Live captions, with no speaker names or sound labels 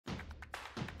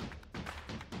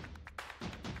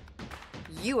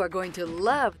You are going to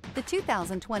love the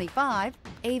 2025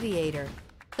 Aviator.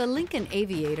 The Lincoln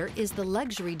Aviator is the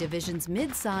luxury division's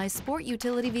mid-size sport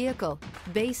utility vehicle.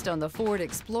 Based on the Ford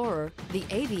Explorer, the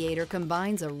Aviator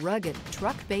combines a rugged,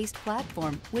 truck-based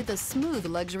platform with a smooth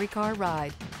luxury car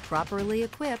ride. Properly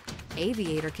equipped,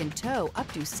 Aviator can tow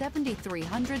up to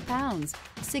 7,300 pounds,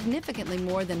 significantly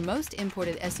more than most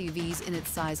imported SUVs in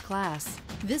its size class.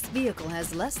 This vehicle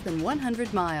has less than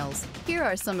 100 miles. Here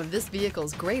are some of this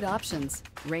vehicle's great options: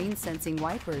 rain-sensing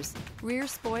wipers, rear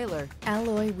spoiler,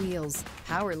 alloy wheels,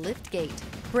 power liftgate,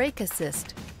 brake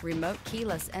assist, remote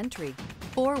keyless entry,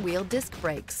 four-wheel disc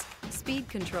brakes, speed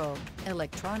control,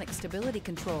 electronic stability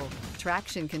control,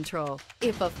 traction control.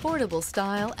 If affordable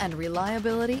style and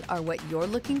reliability are what you're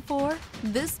looking for,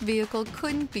 this vehicle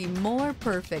couldn't be more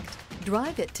perfect.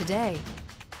 Drive it today.